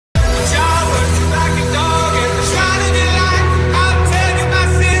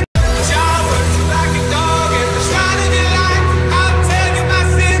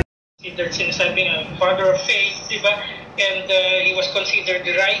sinasabi nga, father of faith, di ba? And he was considered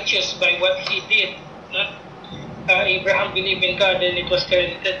righteous by what he did. No? Abraham believed in God and it was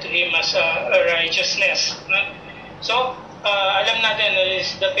credited to him as a righteousness. No? So, alam natin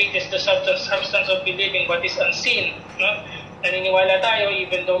the faith is the substance of believing what is unseen. No? Naniniwala tayo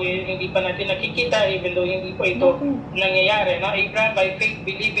even though hindi pa natin nakikita, even though hindi pa ito nangyayari. No? Abraham by faith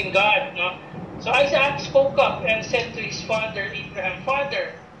believed in God. No? So Isaac spoke up and said to his father Abraham,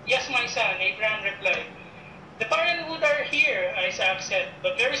 "Father, yes, my son." Abraham replied, "The firewood are here," Isaac said,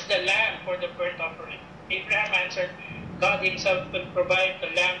 "but where is the lamb for the burnt offering?" Abraham answered, "God himself will provide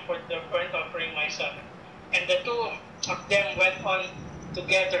the lamb for the burnt offering, my son." And the two of them went on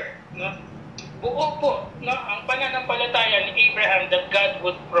together. No? Buo po ang pananampalataya ni Abraham that God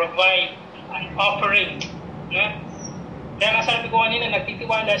would provide an offering. No? Kaya nga sabi ko kanina,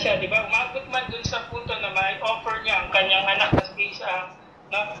 nagtitiwala siya, di ba? Umabot man dun sa punto na may offer niya ang kanyang anak na si Isaac.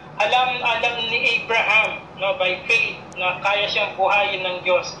 No? Alam ni Abraham, no, by faith, na kaya siyang buhayin ng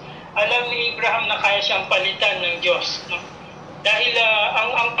Diyos. Alam ni Abraham na kaya siyang palitan ng Diyos. No? Dahil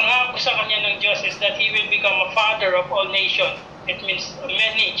ang pangako sa kanya ng Diyos is that he will become a father of all nations. It means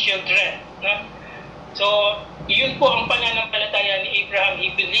many children. No? So, yun po ang pananampalataya ni Abraham.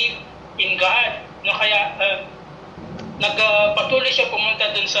 He believed in God. No? Kaya, nagpatuloy siya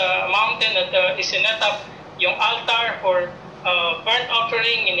pumunta dun sa mountain at isinat up yung altar for burnt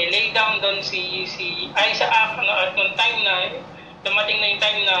offering. Inilay down dun si Isaac. At nung time na, dumating na yung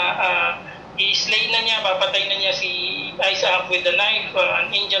time na i-slay na niya, papatay na niya si Isaac with a knife. An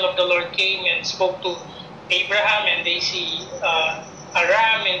angel of the Lord came and spoke to Abraham, and they see a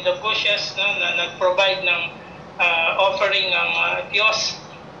ram in the bushes, no, na nag-provide ng offering ng Diyos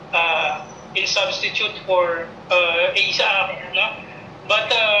in substitute for Isaac. No?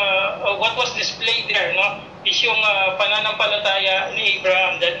 But what was displayed there, no, is yung pananampalataya ni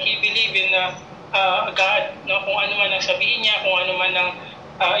Abraham that he believed in God, no, kung ano man ang sabihin niya, kung ano man ang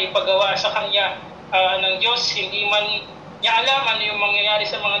ipagawa sa kanya ng Diyos. Hindi man niya alam ano yung mangyayari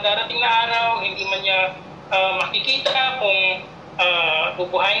sa mga darating na araw, hindi man niya makikita kung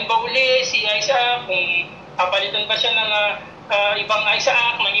bubuhayin ba uli si Isaac, kung papalitan ba siya ng ibang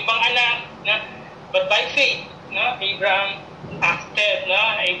Isaac, ng ibang anak. No? But by faith, no, Abraham acted, no?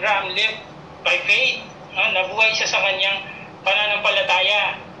 Abraham lived by faith. No? Nabuhay siya sa kanyang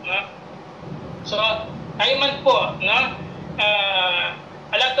pananampalataya. No? So, tayo man po, no?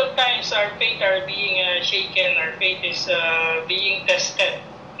 A lot of times our faith are being shaken, our faith is being tested.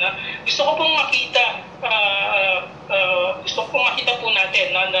 No? Gusto ko pong makita po natin,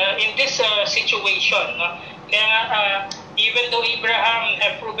 no, na in this situation, no? Kaya even though Abraham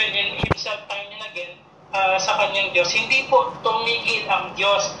have proven in himself time and again sa kanyang Diyos, hindi po tumigil ang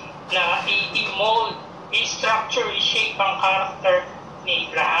Diyos na i-mold, i-structure, i-shape ang character ni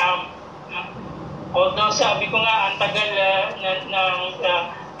Abraham. No? Although sabi ko nga, ang tagal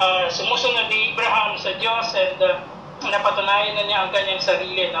sumusunod ni Abraham sa Diyos and napatunayan na niya ang kanyang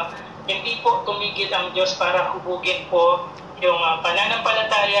sarili. No? Hindi po tumigil ang Diyos para hubugin po yung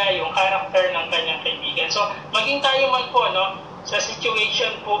pananampalataya, yung character ng kanyang kaibigan. So, maging tayo man po, no, sa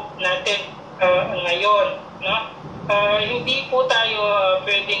situation po natin ngayon, no, hindi po tayo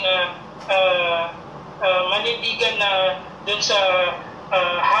pwedeng manindigan na dun sa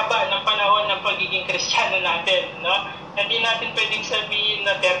haba ng panahon ng pagiging Kristiyano natin, no? Hindi natin pwedeng sabihin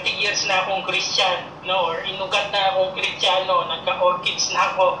na 30 years na akong Christian, no? Or inugat na akong Kristiyano, nagka-orchids na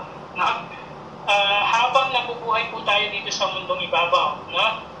ako, no? Habang nabubuhay po tayo dito sa mundong ibabaw, no?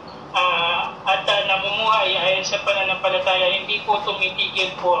 At namumuhay ayon sa pananampalataya, hindi po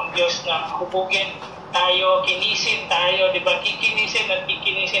tumitigil po ang Diyos na hubugin tayo, kinisin tayo, di ba? Kikinisin at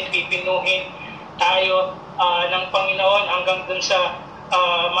kikinisin, pipinuhin tayo ng Panginoon hanggang dun sa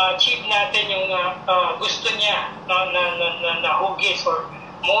ma-achieve natin yung gusto niya na hugis or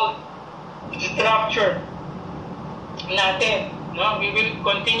mold, structure natin. No? We will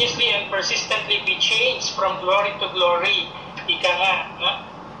continuously and persistently be changed from glory to glory. Ika nga. No?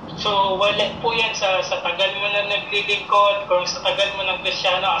 So, wala po yan sa tagal mo na naglilingkod, kung sa tagal mo ng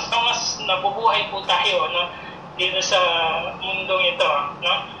Kristiyano, as long as nabubuhay po tayo, no? Dito sa mundong ito.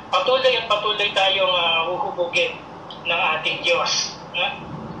 No? Patuloy at patuloy tayong huhubugin ng ating Diyos.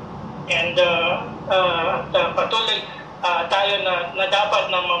 And patuloy tayo na dapat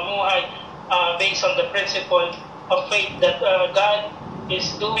na mamuhay based on the principle of faith that God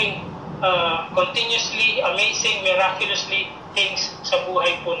is doing continuously, amazing, miraculously things sa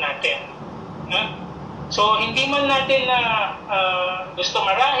buhay po natin. So, hindi man natin na gusto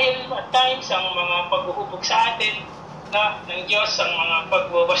marahil at times ang mga paghuhubog sa atin ng Diyos, ang mga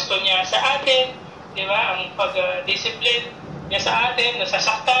pagwawasto niya sa atin, di ba? Ang pag-discipline niya sa atin,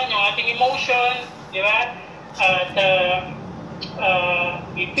 nasasaktan yung ating emotion, di ba? At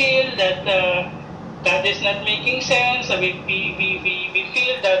we feel that God is not making sense. We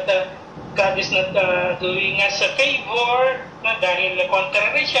feel that God is not doing us a favor dahil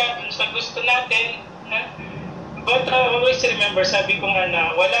contrary siya dun sa gusto natin. But always remember, sabi ko nga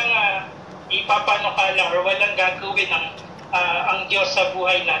na walang ipapanukala or walang gagawin ang Diyos sa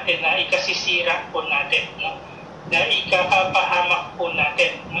buhay natin na ikasisira po natin, na ikapapahamak po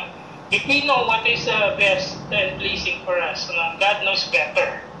natin. If we know what is best and pleasing for us, God knows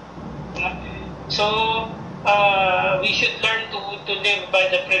better. So, we should learn to live by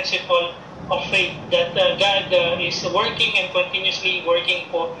the principle of faith that God is working and continuously working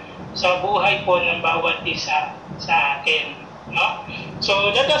po sa buhay po ng bawat isa sa atin. No?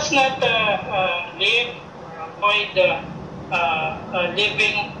 So, let us not live or avoid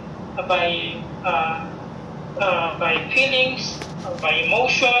living by feelings or by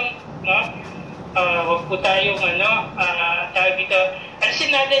emotion. No? Wag po tayong tawag dito, alisin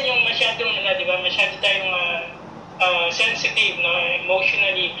natin yung masyadong di ba, masyado tayong sensitive, no,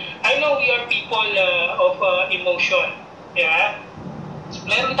 emotionally. I know we are people of emotion, di ba?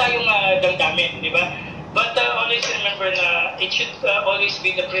 Meron tayong damdamin, di ba? But always remember na it should always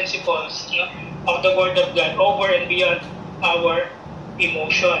be the principles, no, of the Word of God over and beyond our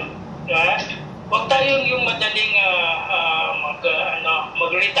emotion. Di ba? Huwag tayong yung madaling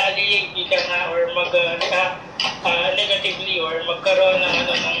mag-retaliate or negatively or magkaroon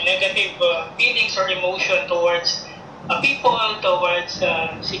ng negative feelings or emotion towards people, towards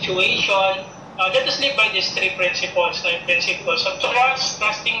situation. Let us live by these three principles. Principles of trust,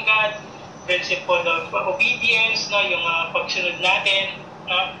 trusting God, principle of obedience, yung pagsunod natin,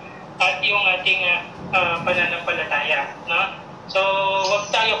 at yung ating pananampalataya. So,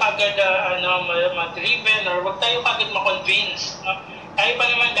 wag tayo kagad ma-driven or wag tayo kagad ma-convince. Tayo pa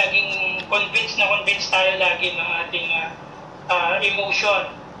naman laging convinced tayo lagi ng ating emotion.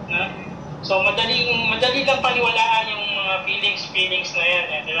 So, madali lang paniwalaan yung mga feelings na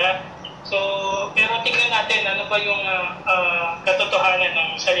yan. Di ba? So, pero tingnan natin ano ba yung katotohanan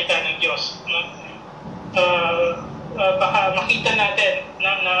ng salita ng Diyos. Baka makita natin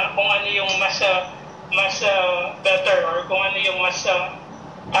na kung ano yung mas better or kung ano yung mas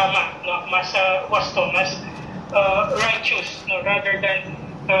tama, mas wasto, mas righteous, rather than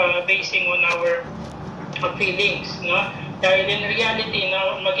basing on our feelings. Dahil in reality,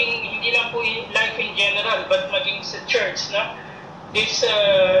 maging hindi lang po life in general, but maging sa church, this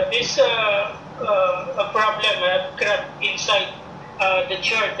problem crept inside the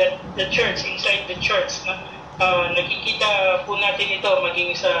church, inside the church. Nakikita po natin ito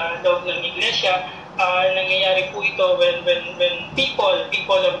maging sa loob ng iglesia. Nangyayari po ito when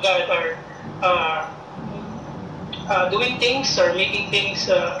people of God are doing things or making things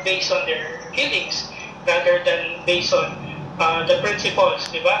based on their feelings rather than based on the principles,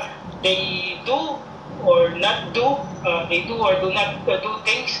 di ba? They do or not do, they do or do not do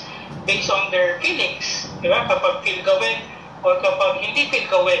things based on their feelings, di ba? Kapag feel gawin or kapag hindi feel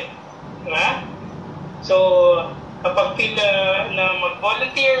gawin, di ba? So, kapag feel na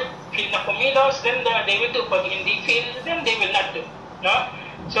mag-volunteer, feel na kumilos, then they will do. Pag hindi feel, then they will not do. No?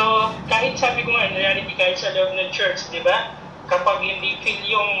 So, kahit sabi ko nga, in reality, kahit sa loob ng church, di ba? Kapag hindi feel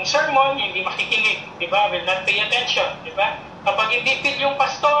yung sermon, hindi makikinig, di ba? Will not pay attention, di ba? Kapag hindi feel yung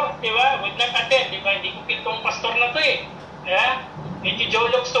pastor, di ba? Will not attend, di ba? Hindi ko feel tong pastor na to eh. Di ba? Medyo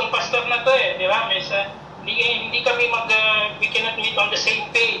jologs tong pastor na to eh, di ba? Hindi kami we cannot meet on the same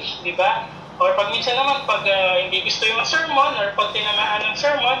page, di ba? Or pag minsan naman, pag hindi gusto yung sermon or pag tinamaan ng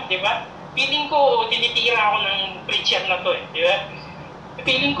sermon, di ba? Feeling ko, tinitira ako ng preacher na to eh, di ba?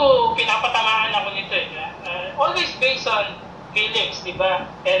 Feeling ko, pinapatamaan ako nito eh. Always based on feelings, di ba?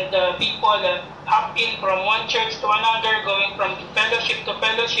 And people hop in from one church to another, going from fellowship to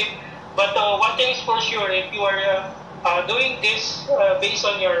fellowship. But one thing is for sure, if you are doing this based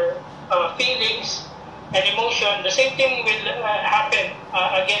on your feelings and emotion, the same thing will happen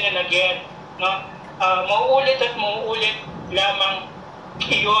again and again. Mauulit at mauulit lamang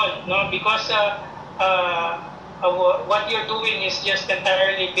yun, because what you're doing is just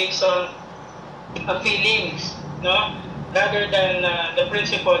entirely based on feelings, rather than the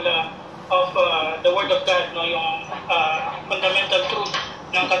principle of the Word of God, yung fundamental truth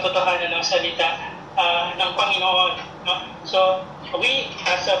ng katotohanan ng salita ng Panginoon. So, we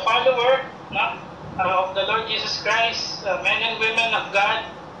as a follower of the Lord Jesus Christ, men and women of God,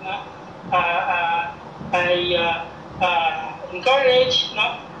 I encourage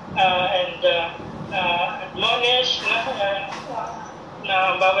and admonish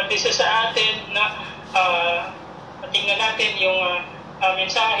na bawat isa sa atin tingnan natin yung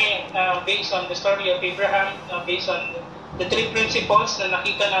mensahe based on the story of Abraham, based on the three principles na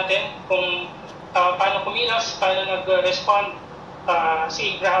nakita natin kung paano kumilos, paano nag-respond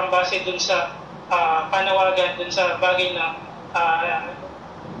si Abraham base dun sa panawagan, dun sa bagay na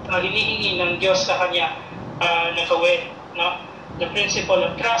hinihingi ng Diyos sa kanya na gawin. No? The principle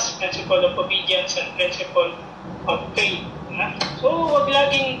of trust, principle of obedience, and principle of faith. So, wag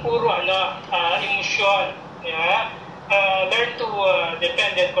laging puro emosyon. Yeah? Learn to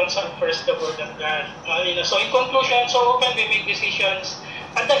depend and consult first the Word of God. So, in conclusion, so often we make decisions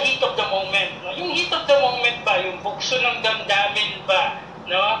at the heat of the moment. No? Yung heat of the moment ba? Yung bukso ng damdamin ba?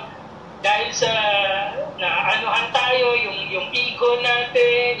 No? Dahil sa naanuhan tayo, yung ego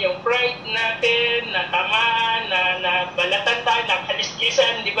natin, yung pride natin, natamaan, nabalatan tayo,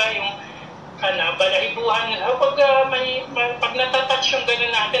 nakaliskisan, di ba? Yung nabalahibuhan. Pag natatouch yung gano'n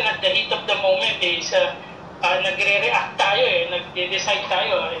natin at the heat of the moment, nagre-react tayo, nagde-decide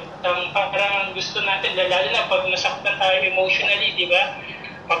tayo. Parang gusto natin, lalo na pag nasaktan tayo emotionally, di ba?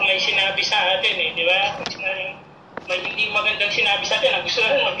 Pag may sinabi sa atin, di ba? May hindi magandang sinabi sa atin, gusto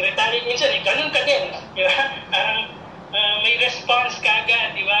natin mag-retaliate minsan, ganun ka din, di ba? May response ka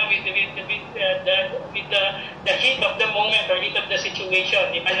agad, di ba? With the heat of the moment or heat of the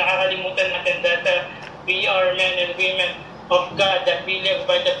situation, di ba? Nakakalimutan natin that we are men and women of God, that we live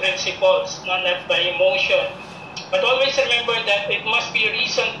by the principles, not by emotion. But always remember that it must be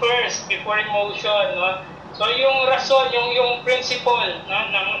reason first before emotion, no? So yung rason, yung principle, no,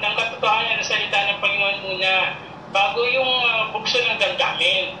 ng katotohanan ng salita ng Panginoon muna, bago yung bukso ng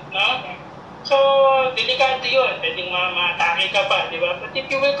damdamin, no? So, delikado yun. Pwedeng matake ka pa, di ba? But if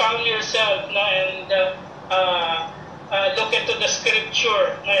you will calm yourself, no, and look into the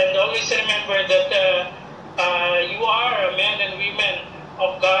scripture, no, and always remember that you are men and women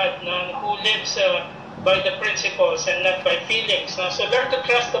of God, no, who lives by the principles and not by feelings. No? So, learn to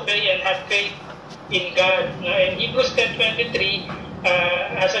trust, obey, and have faith in God. No? In Hebrews 10:23,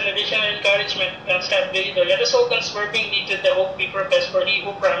 as an additional encouragement, let us hold unswervingly to the hope we profess, for he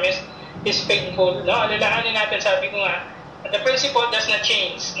who promised is faithful. No? Alalahanin natin, sabi ko nga, the principle does not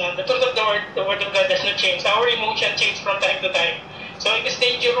change. No? The truth of the word of God does not change. Our emotion change from time to time. So it is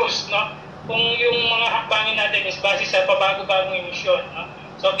dangerous, no? Kung yung mga hakbangin natin is base sa pabago-bagong emosyon. No?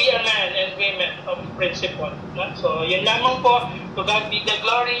 So be a man and women of principle. No? So yun lamang po. To God be the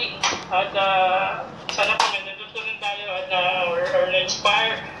glory. At sana po may natutunan tayo at or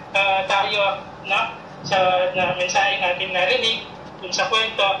na-inspire tayo, no? Sa mensahe natin narinig dun sa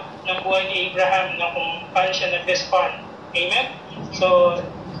kwento ng buhay ni Abraham na kung paano siya nag-respond. Amen? So,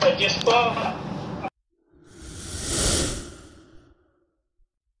 Diyos po,